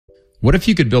What if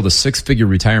you could build a six-figure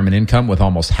retirement income with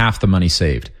almost half the money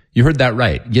saved? You heard that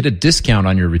right. Get a discount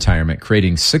on your retirement,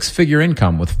 creating six-figure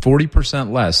income with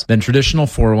 40% less than traditional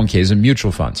 401ks and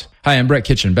mutual funds. Hi, I'm Brett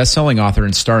Kitchen, best-selling author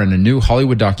and star in a new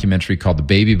Hollywood documentary called The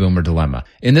Baby Boomer Dilemma.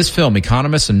 In this film,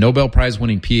 economists and Nobel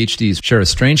Prize-winning PhDs share a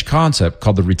strange concept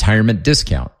called the retirement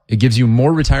discount. It gives you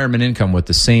more retirement income with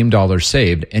the same dollars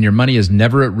saved, and your money is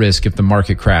never at risk if the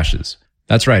market crashes.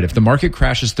 That's right. If the market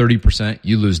crashes 30%,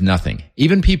 you lose nothing.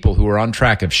 Even people who are on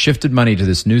track have shifted money to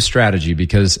this new strategy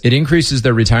because it increases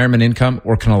their retirement income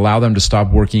or can allow them to stop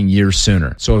working years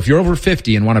sooner. So if you're over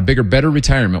 50 and want a bigger, better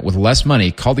retirement with less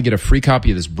money, call to get a free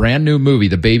copy of this brand new movie,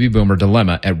 The Baby Boomer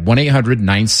Dilemma, at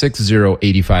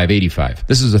 1-800-960-8585.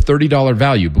 This is a $30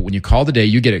 value, but when you call today,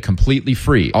 you get it completely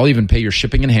free. I'll even pay your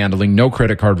shipping and handling, no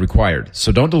credit card required.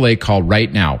 So don't delay, call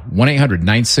right now.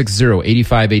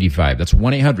 1-800-960-8585. That's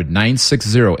 1-800-960-8585.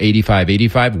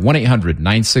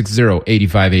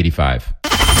 1-800-960-8585.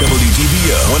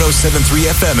 WDBO 107.3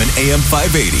 FM and AM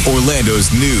 580. Orlando's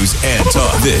news and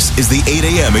talk. This is the 8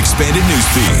 a.m. expanded news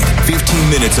feed. 15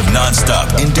 minutes of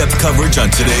nonstop, in-depth coverage on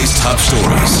today's top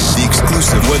stories. The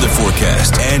exclusive weather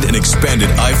forecast and an expanded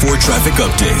I-4 traffic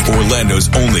update. Orlando's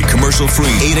only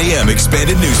commercial-free 8 a.m.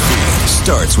 expanded news feed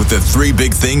starts with the three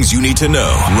big things you need to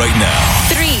know right now.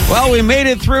 Well, we made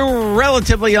it through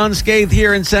relatively unscathed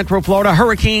here in Central Florida.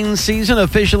 Hurricane season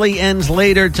officially ends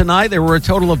later tonight. There were a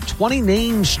total of 20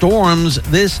 named storms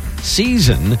this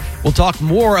season. We'll talk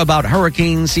more about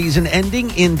hurricane season ending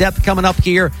in depth coming up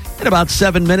here in about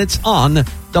 7 minutes on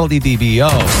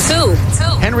WDBO.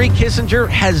 Henry Kissinger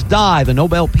has died. The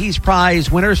Nobel Peace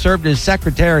Prize winner served as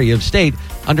Secretary of State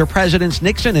under Presidents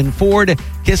Nixon and Ford.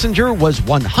 Kissinger was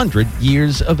 100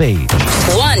 years of age.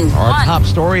 Our top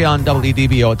story on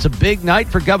WDBO. It's a big night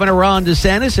for Governor Ron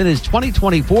DeSantis and his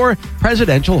 2024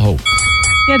 presidential hopes.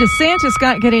 Yeah,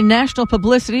 DeSantis getting national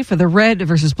publicity for the red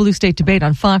versus blue state debate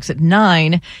on Fox at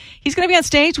 9. He's going to be on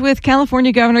stage with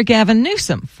California Governor Gavin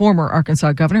Newsom. Former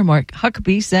Arkansas Governor Mark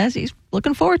Huckabee says he's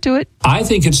looking forward to it. I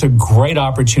think it's a great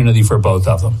opportunity for both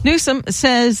of them. Newsom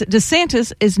says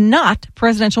DeSantis is not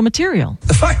presidential material.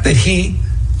 The fact that he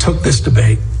took this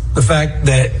debate, the fact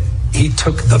that he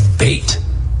took the bait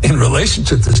in relation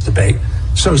to this debate,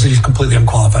 shows that he's completely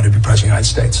unqualified to be president of the United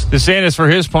States. DeSantis, for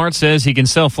his part, says he can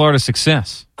sell Florida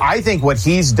success. I think what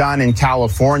he's done in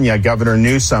California, Governor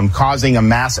Newsom, causing a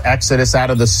mass exodus out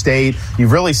of the state,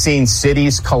 you've really seen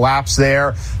cities collapse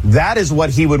there. That is what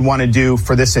he would want to do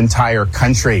for this entire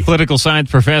country. Political science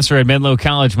professor at Menlo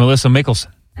College, Melissa Mickelson.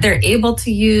 They're able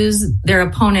to use their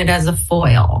opponent as a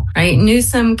foil, right?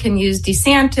 Newsom can use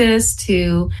DeSantis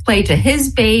to play to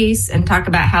his base and talk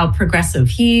about how progressive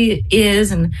he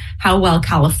is and how well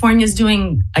California's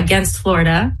doing against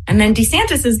Florida. And then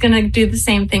DeSantis is going to do the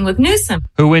same thing with Newsom.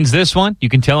 Who wins this one? You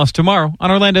can tell us tomorrow on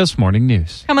Orlando's Morning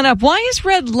News. Coming up, why is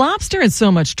Red Lobster in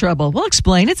so much trouble? We'll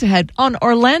explain. It's ahead on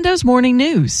Orlando's Morning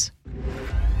News.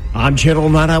 I'm Channel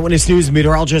 9 Eyewitness News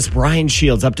meteorologist Brian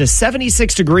Shields. Up to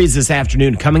 76 degrees this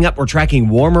afternoon. Coming up, we're tracking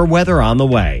warmer weather on the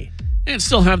way. And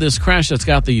still have this crash that's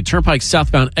got the Turnpike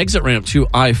southbound exit ramp to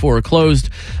I-4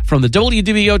 closed. From the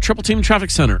WDBO Triple Team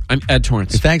Traffic Center, I'm Ed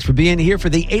Torrance. Thanks for being here for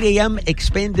the 8 a.m.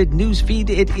 expanded news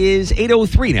feed. It is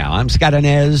 8:03 now. I'm Scott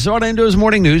Inez, Orlando's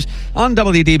Morning News on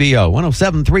WDBO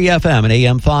 107.3 FM and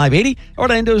AM 580,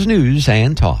 Orlando's News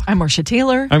and Talk. I'm Marcia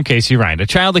Taylor. I'm Casey Ryan. A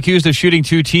child accused of shooting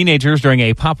two teenagers during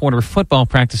a Pop Warner football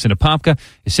practice in Apopka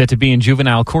is set to be in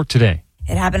juvenile court today.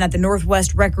 It happened at the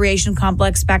Northwest Recreation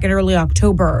Complex back in early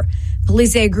October.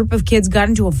 Police say a group of kids got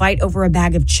into a fight over a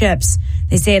bag of chips.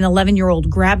 They say an 11-year-old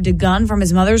grabbed a gun from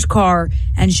his mother's car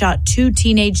and shot two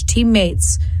teenage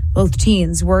teammates. Both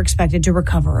teens were expected to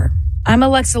recover. I'm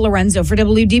Alexa Lorenzo for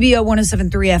WDBO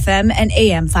 107.3 FM and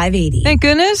AM 580. Thank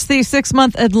goodness the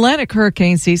 6-month Atlantic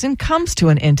hurricane season comes to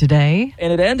an end today.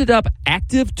 And it ended up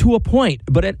active to a point,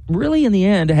 but it really in the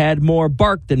end had more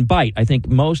bark than bite. I think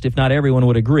most, if not everyone,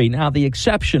 would agree. Now, the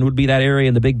exception would be that area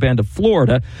in the Big Bend of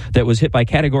Florida that was hit by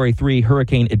Category 3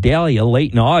 Hurricane Idalia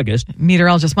late in August.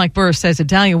 Meteorologist Mike Burr says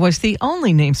Idalia was the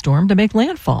only named storm to make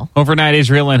landfall. Overnight,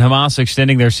 Israel and Hamas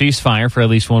extending their ceasefire for at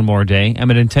least one more day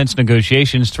amid intense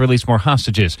negotiations to release more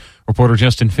hostages. Reporter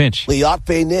Justin Finch. Liat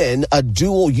Benin, a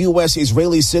dual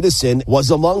U.S.-Israeli citizen, was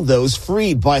among those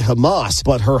freed by Hamas,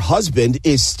 but her husband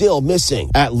is still missing.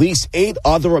 At least 8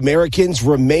 other Americans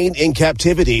remain in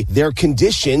captivity, their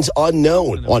conditions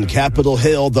unknown. On Capitol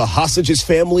Hill, the hostages'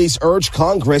 families urge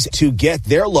Congress to get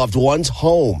their loved ones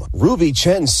home. Ruby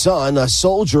Chen's son, a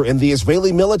soldier in the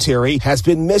Israeli military, has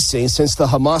been missing since the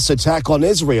Hamas attack on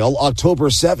Israel October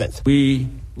 7th. We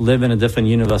live in a different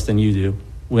universe than you do.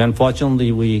 We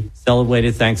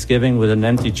celebrated Thanksgiving with an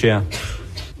empty chair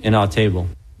in our table.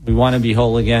 We want to be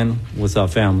whole again with our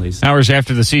families. Hours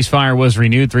after the ceasefire was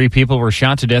renewed, 3 people were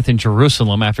shot to death in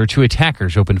Jerusalem after 2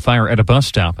 attackers opened fire at a bus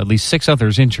stop. At least 6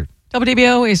 others injured.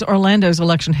 WDBO is Orlando's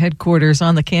election headquarters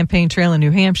on the campaign trail in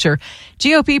New Hampshire.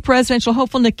 GOP presidential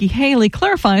hopeful Nikki Haley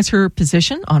clarifies her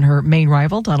position on her main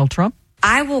rival, Donald Trump.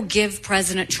 I will give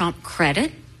President Trump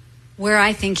credit where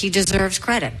I think he deserves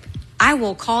credit. I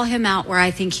will call him out where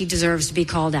I think he deserves to be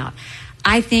called out.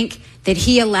 I think that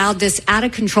he allowed this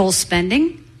out-of-control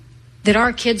spending that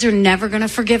our kids are never going to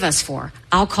forgive us for.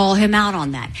 I'll call him out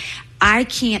on that. I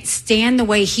can't stand the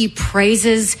way he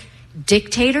praises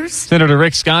dictators. Senator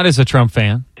Rick Scott is a Trump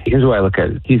fan. Here's the way I look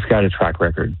at it. He's got a track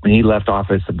record. When he left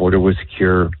office, the border was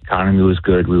secure, economy was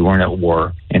good, we weren't at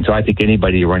war. And so I think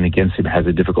anybody running against him has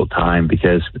a difficult time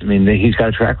because, he's got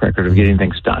a track record of getting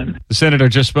things done. The senator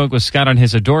just spoke with Scott on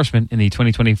his endorsement in the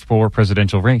 2024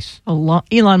 presidential race.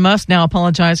 Elon Musk now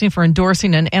apologizing for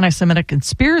endorsing an anti-Semitic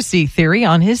conspiracy theory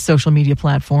on his social media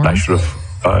platform. I should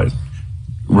have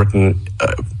written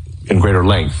in greater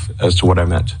length as to what I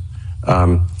meant.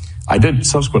 I did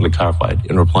subsequently clarify it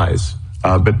in replies.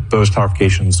 But those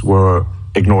clarifications were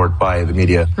ignored by the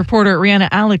media. Reporter Rihanna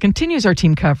Alley continues our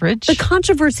team coverage. The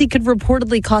controversy could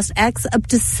reportedly cost X up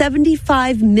to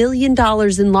 $75 million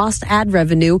in lost ad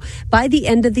revenue by the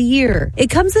end of the year.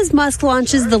 It comes as Musk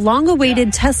launches the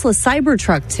long-awaited Tesla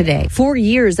Cybertruck today, 4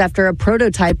 years after a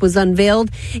prototype was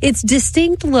unveiled. Its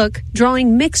distinct look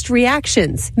drawing mixed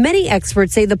reactions. Many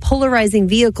experts say the polarizing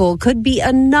vehicle could be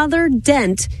another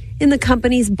dent in the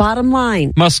company's bottom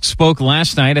line. Musk spoke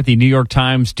last night at the New York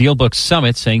Times Dealbook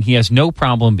Summit, saying he has no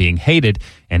problem being hated.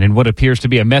 And in what appears to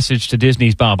be a message to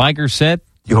Disney's Bob Iger said,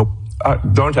 You hope,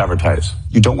 don't advertise.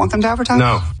 You don't want them to advertise?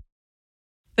 No.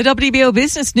 The WDBO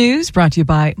Business News brought to you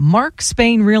by Mark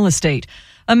Spain Real Estate.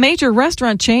 A major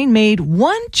restaurant chain made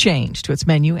one change to its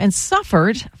menu and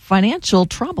suffered financial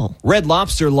trouble. Red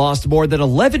Lobster lost more than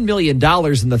 $11 million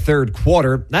in the third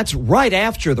quarter. That's right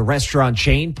after the restaurant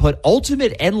chain put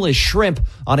Ultimate Endless Shrimp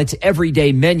on its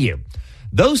everyday menu.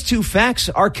 Those two facts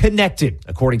are connected.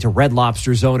 According to Red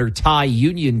Lobster's owner, Thai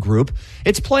Union Group,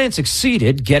 its plan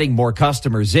succeeded, getting more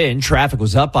customers in. Traffic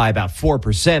was up by about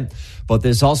 4%, but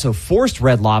this also forced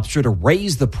Red Lobster to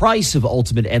raise the price of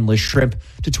Ultimate Endless Shrimp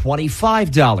to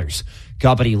 $25.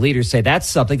 Company leaders say that's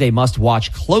something they must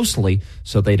watch closely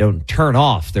so they don't turn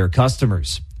off their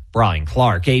customers. Brian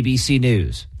Clark, ABC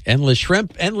News. Endless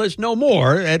shrimp, endless no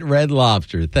more at Red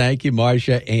Lobster. Thank you,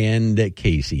 Marcia and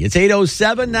Casey. It's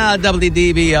 8:07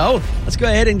 WDBO. Let's go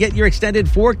ahead and get your extended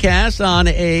forecast on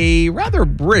a rather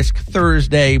brisk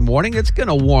Thursday morning. It's going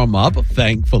to warm up,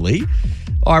 thankfully.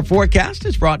 Our forecast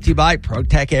is brought to you by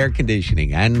ProTech Air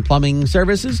Conditioning and Plumbing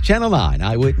Services, Channel 9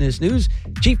 Eyewitness News,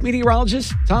 Chief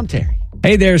Meteorologist Tom Terry.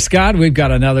 Hey there, Scott. We've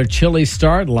got another chilly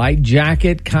start, light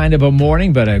jacket kind of a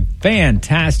morning, but a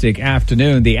fantastic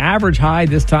afternoon. The average high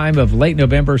this time of late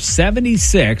November,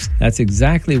 76. That's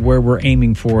exactly where we're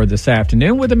aiming for this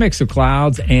afternoon with a mix of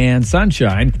clouds and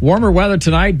sunshine. Warmer weather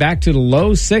tonight, back to the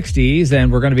low 60s,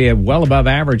 and we're going to be at well above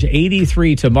average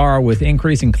 83 tomorrow with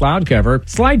increasing cloud cover.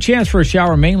 Slight chance for a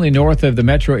shower mainly north of the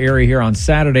metro area here on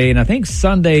Saturday, and I think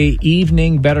Sunday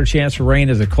evening, better chance for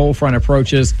rain as a cold front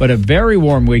approaches, but a very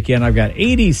warm weekend. I've got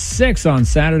 86 on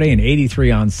Saturday and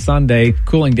 83 on Sunday,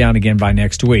 cooling down again by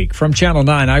next week. From Channel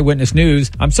 9 Eyewitness News,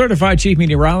 I'm Certified Chief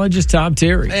Meteorologist Tom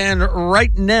Terry. And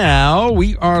right now,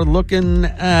 we are looking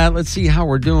at, let's see how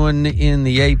we're doing in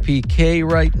the APK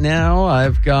right now.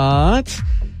 I've got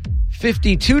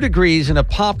 52 degrees in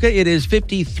Apopka. It is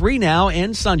 53 now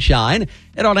and sunshine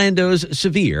at Orlando's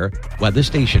severe weather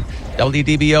station.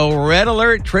 WDBO Red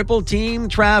Alert, triple team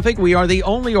traffic. We are the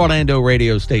only Orlando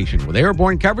radio station with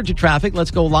airborne coverage of traffic. Let's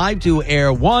go live to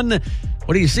Air 1.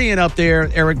 What are you seeing up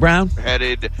there, Eric Brown?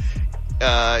 Headed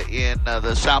in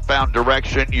the southbound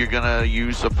direction. You're going to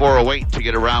use the 408 to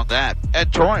get around that.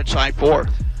 At Torrance, I-4.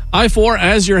 I-4,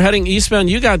 as you're heading eastbound,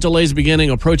 you got delays beginning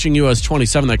approaching US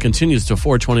 27. That continues to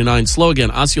 429. Slow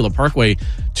again, Osceola Parkway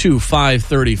to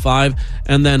 535.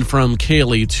 And then from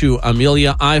Cayley to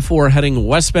Amelia, I-4 heading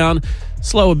westbound.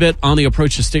 Slow a bit on the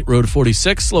approach to State Road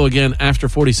 46. Slow again after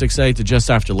 46A to just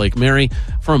after Lake Mary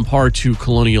from Parr to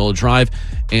Colonial Drive.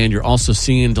 And you're also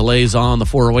seeing delays on the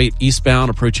 408 eastbound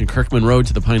approaching Kirkman Road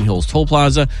to the Pine Hills Toll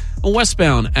Plaza. And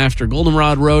westbound after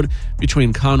Goldenrod Road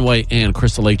between Conway and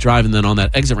Crystal Lake Drive. And then on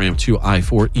that exit ramp to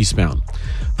I-4 eastbound.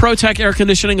 ProTech Air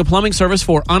Conditioning and Plumbing Service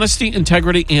for honesty,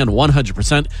 integrity, and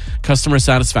 100% customer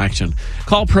satisfaction.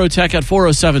 Call ProTech at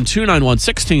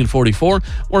 407-291-1644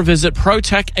 or visit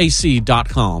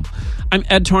protechac.com. I'm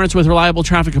Ed Torrance with reliable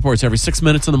traffic reports every 6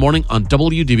 minutes in the morning on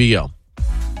WDBO.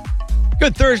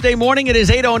 Good Thursday morning. It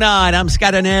is 8:09. I'm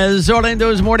Scott Inez.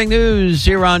 Orlando's Morning News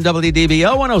here on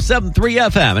WDBO 107.3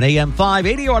 FM and AM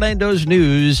 580. Orlando's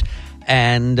News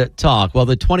and Talk. Well,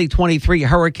 the 2023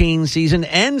 hurricane season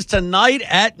ends tonight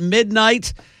at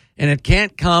midnight, and it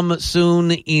can't come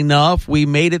soon enough. We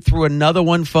made it through another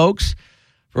one, folks.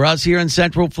 For us here in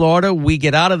Central Florida, we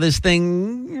get out of this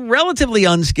thing relatively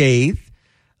unscathed.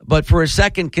 But for a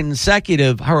second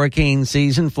consecutive hurricane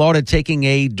season, Florida taking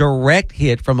a direct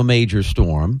hit from a major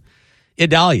storm.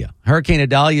 Idalia, Hurricane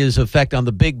Idalia's effect on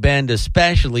the Big Bend,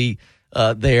 especially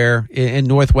there in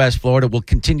Northwest Florida, will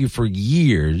continue for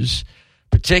years,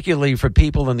 particularly for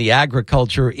people in the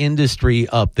agriculture industry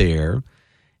up there.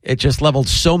 It just leveled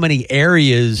so many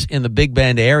areas in the Big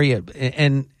Bend area.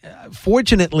 And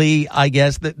fortunately, I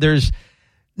guess, that there's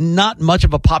not much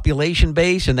of a population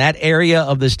base in that area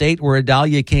of the state where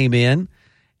Idalia came in.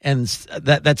 And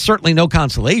that's certainly no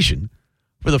consolation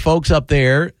for the folks up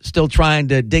there still trying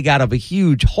to dig out of a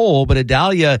huge hole. But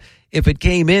Idalia, if it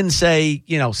came in, say,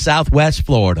 Southwest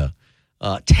Florida,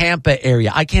 Tampa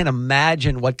area, I can't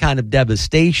imagine what kind of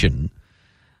devastation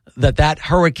that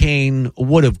hurricane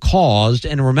would have caused.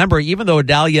 And remember, even though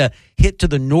Idalia hit to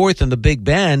the north in the Big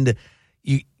Bend,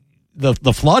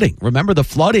 the flooding. Remember the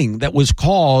flooding that was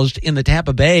caused in the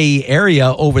Tampa Bay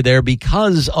area over there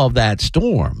because of that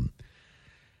storm.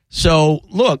 So,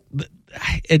 look,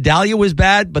 Idalia was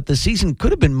bad, but the season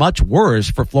could have been much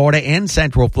worse for Florida and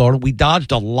Central Florida. We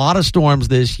dodged a lot of storms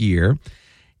this year,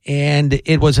 and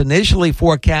it was initially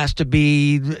forecast to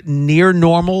be near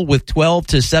normal with 12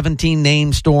 to 17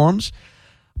 named storms.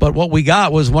 But what we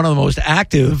got was one of the most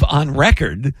active on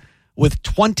record with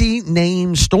 20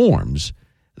 named storms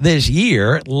this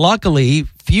year. Luckily,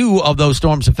 few of those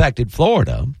storms affected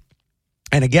Florida.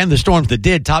 And again, the storms that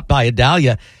did, topped by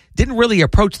Idalia, didn't really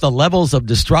approach the levels of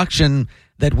destruction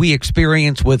that we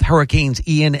experienced with Hurricanes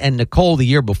Ian and Nicole the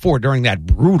year before during that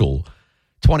brutal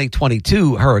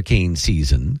 2022 hurricane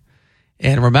season.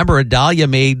 And remember, Idalia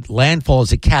made landfall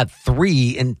as a Cat 3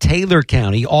 in Taylor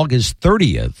County August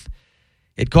 30th.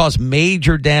 It caused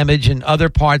major damage in other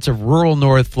parts of rural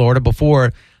North Florida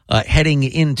before heading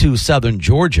into southern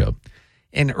Georgia.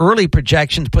 And early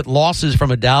projections put losses from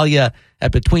Idalia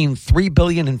at between $3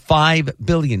 billion and $5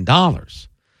 billion.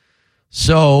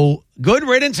 So, good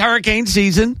riddance hurricane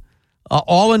season.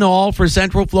 All in all, for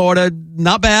Central Florida,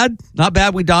 not bad. Not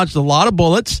bad. We dodged a lot of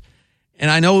bullets.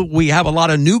 And I know we have a lot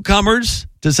of newcomers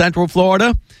to Central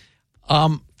Florida.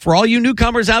 For all you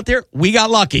newcomers out there, we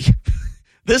got lucky.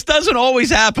 This doesn't always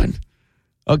happen.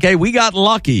 Okay, we got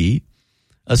lucky.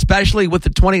 Especially with the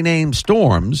 20 named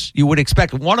storms, you would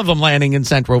expect one of them landing in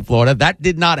Central Florida. That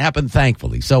did not happen,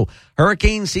 thankfully. So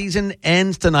hurricane season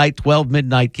ends tonight, 12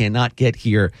 midnight. Cannot get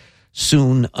here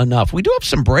soon enough. We do have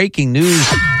some breaking news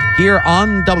here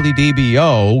on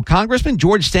WDBO. Congressman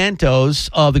George Santos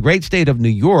of the great state of New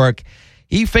York,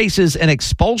 he faces an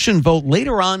expulsion vote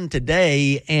later on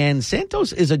today, and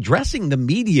Santos is addressing the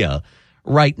media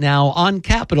right now on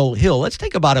Capitol Hill. Let's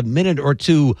take about a minute or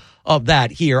two of that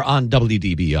here on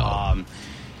WDBO.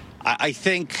 I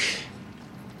think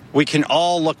we can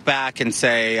all look back and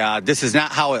say this is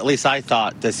not how at least I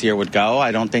thought this year would go.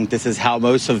 I don't think this is how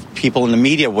most of people in the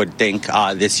media would think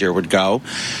this year would go.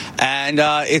 And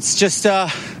it's just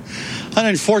an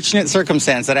unfortunate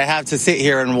circumstance that I have to sit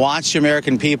here and watch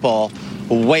American people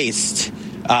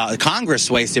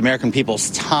Congress waste the American people's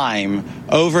time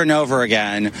over and over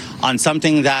again on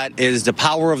something that is the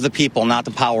power of the people, not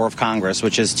the power of Congress,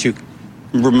 which is to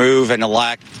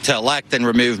elect and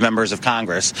remove members of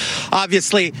Congress.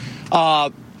 Obviously,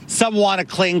 some want to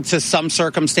cling to some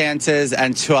circumstances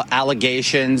and to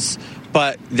allegations,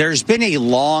 but there's been a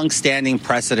long-standing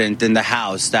precedent in the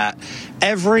House that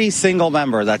every single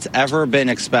member that's ever been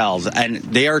expelled, and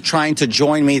they are trying to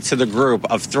join me to the group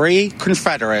of 3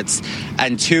 Confederates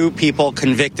and 2 people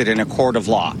convicted in a court of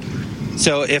law.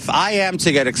 So if I am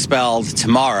to get expelled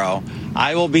tomorrow,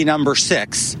 I will be number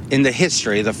 6 in the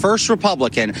history, the first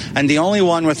Republican and the only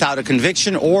one without a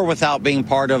conviction or without being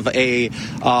part of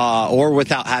or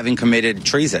without having committed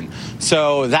treason.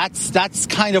 So that's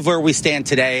kind of where we stand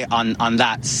today on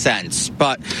that sense.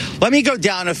 But let me go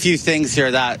down a few things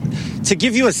here to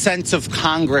give you a sense of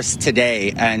Congress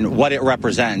today and what it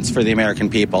represents for the American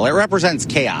people. It represents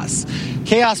chaos.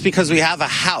 Chaos because we have a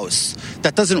House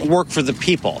that doesn't work for the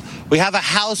people. We have a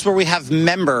House where we have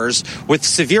members with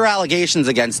severe allegations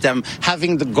against them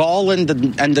having the gall and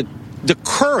the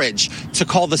courage to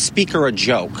call the Speaker a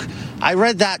joke. I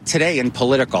read that today in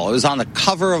Political. It was on the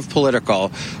cover of Political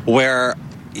where,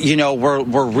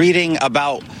 we're reading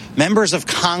about members of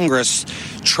Congress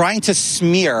trying to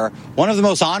smear one of the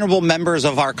most honorable members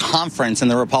of our conference in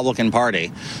the Republican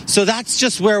Party. So that's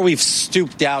just where we've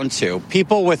stooped down to.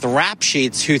 People with rap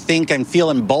sheets who think and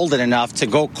feel emboldened enough to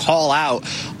go call out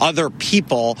other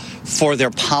people for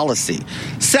their policy.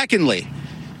 Secondly,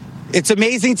 it's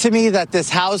amazing to me that this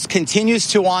House continues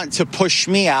to want to push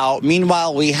me out.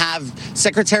 Meanwhile, we have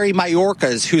Secretary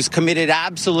Mayorkas, who's committed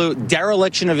absolute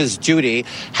dereliction of his duty,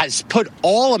 has put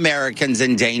all Americans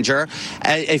in danger.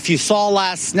 If you saw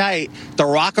last night, the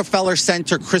Rockefeller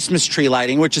Center Christmas tree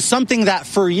lighting, which is something that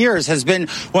for years has been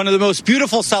one of the most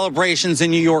beautiful celebrations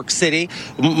in New York City,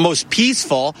 most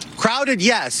peaceful, crowded,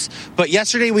 yes. But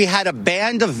yesterday we had a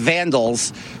band of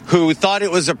vandals who thought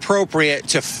it was appropriate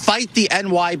to fight the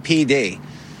NYPD.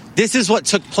 This is what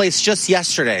took place just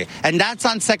yesterday. And that's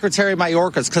on Secretary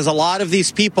Mayorkas, because a lot of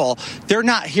these people, they're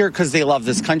not here because they love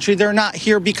this country. They're not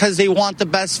here because they want the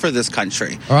best for this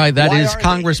country. All right, that is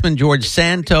Congressman George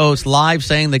Santos live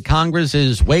saying that Congress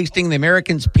is wasting the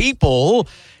Americans' people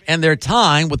and their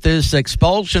time with this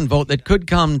expulsion vote that could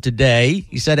come today.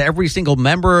 He said every single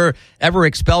member ever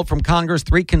expelled from Congress,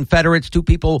 3 Confederates, 2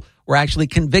 people were actually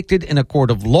convicted in a court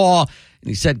of law. And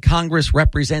he said Congress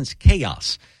represents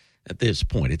chaos at this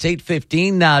point. It's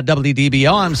 8:15 now,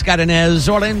 WDBO. I'm Scott Inez,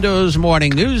 Orlando's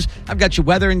Morning News. I've got your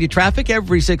weather and your traffic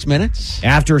every 6 minutes.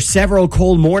 After several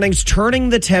cold mornings, turning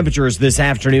the temperatures this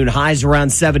afternoon, highs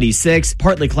around 76,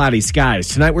 partly cloudy skies.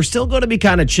 Tonight, we're still going to be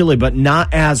kind of chilly, but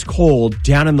not as cold,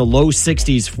 down in the low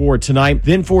 60s for tonight.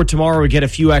 Then for tomorrow, we get a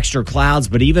few extra clouds,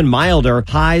 but even milder,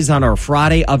 highs on our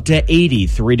Friday up to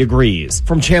 83 degrees.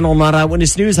 From Channel 9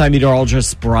 Eyewitness News, I'm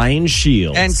meteorologist Brian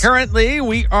Shields. And currently,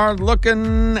 we are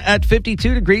looking at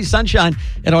 52 degrees, sunshine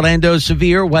at Orlando's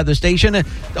severe weather station.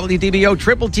 WDBO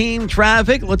triple team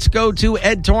traffic. Let's go to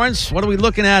Ed Torrance. What are we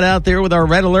looking at out there with our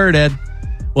red alert, Ed?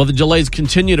 Well, the delays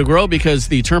continue to grow because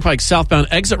the Turnpike southbound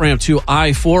exit ramp to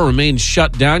I-4 remains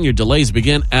shut down. Your delays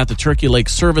begin at the Turkey Lake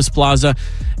Service Plaza.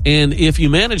 And if you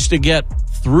manage to get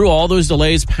through all those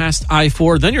delays past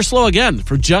I-4, then you're slow again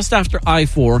for just after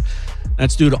I-4.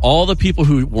 That's due to all the people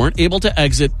who weren't able to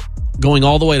exit going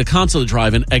all the way to Consulate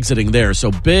Drive and exiting there.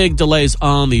 So big delays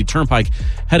on the Turnpike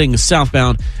heading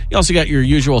southbound. You also got your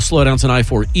usual slowdowns on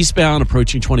I-4 eastbound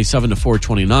approaching 27 to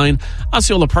 429.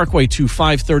 Osceola Parkway to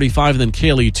 535 and then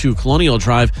Cayley to Colonial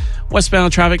Drive.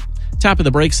 Westbound traffic, tap of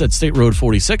the brakes at State Road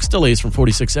 46. Delays from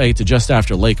 46A to just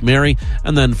after Lake Mary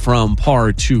and then from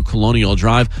Parr to Colonial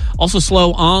Drive. Also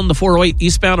slow on the 408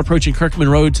 eastbound approaching Kirkman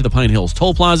Road to the Pine Hills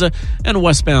Toll Plaza and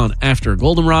westbound after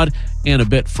Goldenrod and a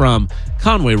bit from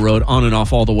Conway Road on and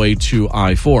off all the way to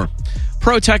I-4.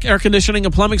 ProTech Air Conditioning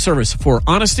and Plumbing Service for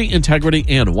honesty, integrity,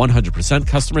 and 100%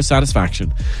 customer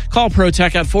satisfaction. Call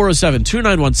ProTech at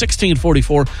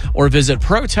 407-291-1644 or visit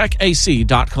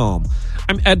protechac.com.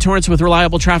 I'm Ed Torrance with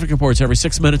reliable traffic reports every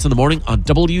 6 minutes in the morning on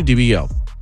WDBO.